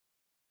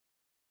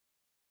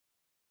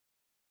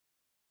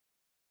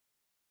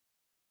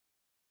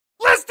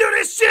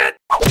this shit?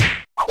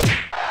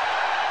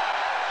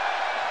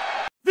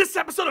 This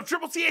episode of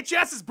Triple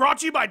CHS is brought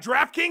to you by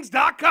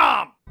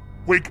DraftKings.com.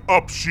 Wake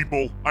up,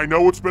 sheeple. I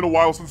know it's been a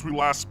while since we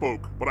last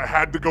spoke, but I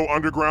had to go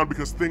underground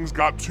because things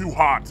got too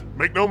hot.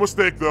 Make no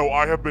mistake though,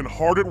 I have been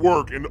hard at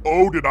work, and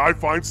oh did I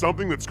find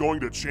something that's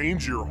going to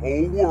change your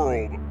whole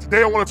world.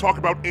 Today I want to talk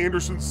about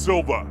Anderson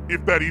Silva,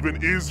 if that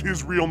even is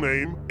his real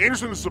name.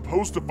 Anderson is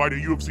supposed to fight at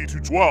UFC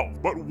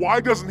 212, but why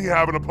doesn't he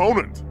have an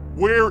opponent?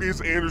 Where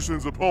is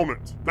Anderson's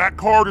opponent? That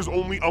card is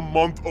only a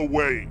month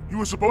away. He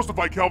was supposed to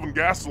fight Kelvin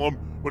Gastelum,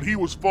 but he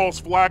was false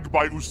flagged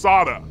by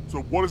USADA.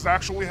 So what is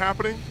actually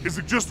happening? Is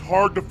it just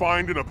hard to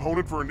find an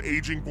opponent for an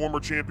aging former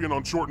champion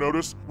on short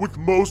notice with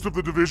most of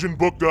the division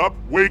booked up?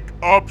 Wake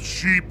up,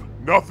 sheep.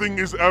 Nothing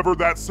is ever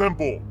that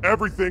simple.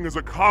 Everything is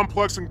a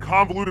complex and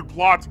convoluted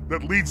plot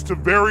that leads to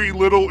very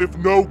little if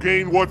no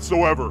gain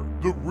whatsoever.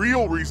 The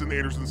real reason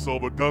Anderson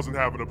Silva doesn't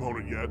have an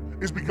opponent yet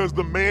is because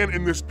the man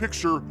in this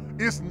picture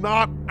is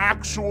not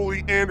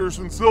actually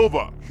Anderson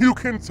Silva. You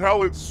can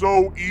tell it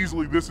so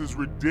easily. This is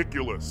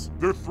ridiculous.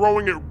 They're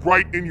throwing it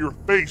right in your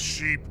face,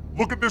 sheep.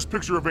 Look at this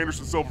picture of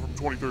Anderson Silva from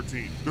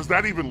 2013. Does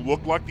that even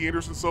look like the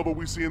Anderson Silva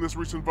we see in this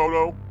recent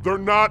photo? They're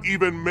not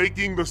even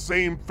making the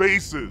same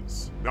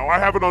faces. Now I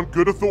have it on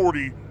good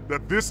authority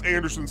that this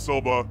Anderson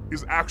Silva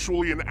is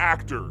actually an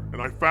actor,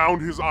 and I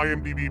found his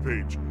IMDb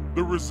page.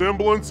 The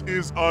resemblance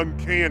is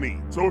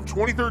uncanny. So if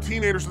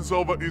 2013 Anderson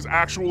Silva is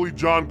actually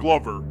John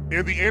Glover,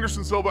 and the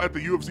Anderson Silva at the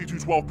UFC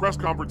 212 press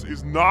conference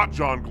is not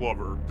John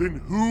Glover, then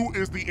who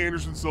is the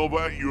Anderson Silva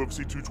at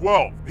UFC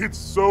 212? It's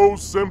so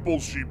simple,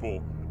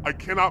 sheeple. I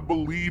cannot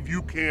believe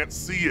you can't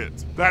see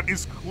it. That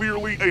is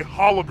clearly a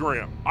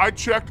hologram. I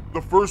checked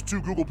the first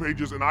 2 Google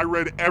pages and I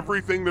read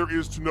everything there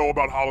is to know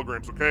about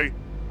holograms, okay?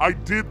 I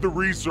did the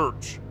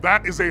research.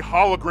 That is a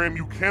hologram,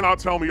 you cannot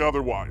tell me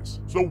otherwise.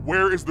 So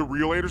where is the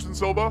real Anderson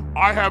Silva?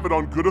 I have it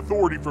on good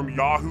authority from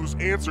Yahoo's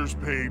Answers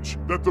page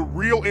that the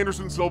real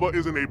Anderson Silva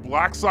is in a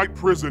black site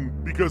prison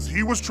because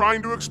he was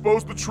trying to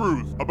expose the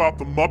truth about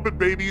the Muppet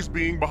Babies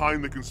being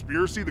behind the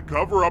conspiracy to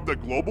cover up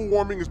that global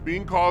warming is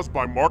being caused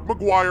by Mark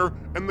McGuire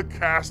and the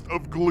cast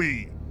of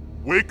Glee.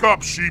 Wake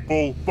up,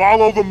 sheeple.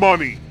 Follow the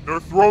money.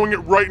 They're throwing it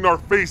right in our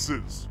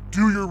faces.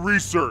 Do your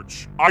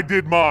research. I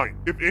did mine.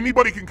 If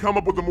anybody can come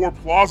up with a more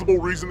plausible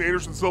reason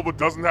Anderson Silva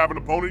doesn't have an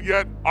opponent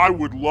yet, I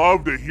would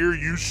love to hear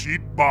you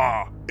sheep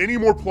bah. Any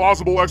more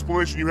plausible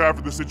explanation you have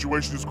for this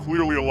situation is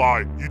clearly a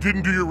lie. You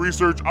didn't do your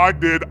research, I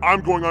did. I'm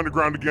going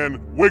underground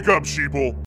again. Wake up, sheeple.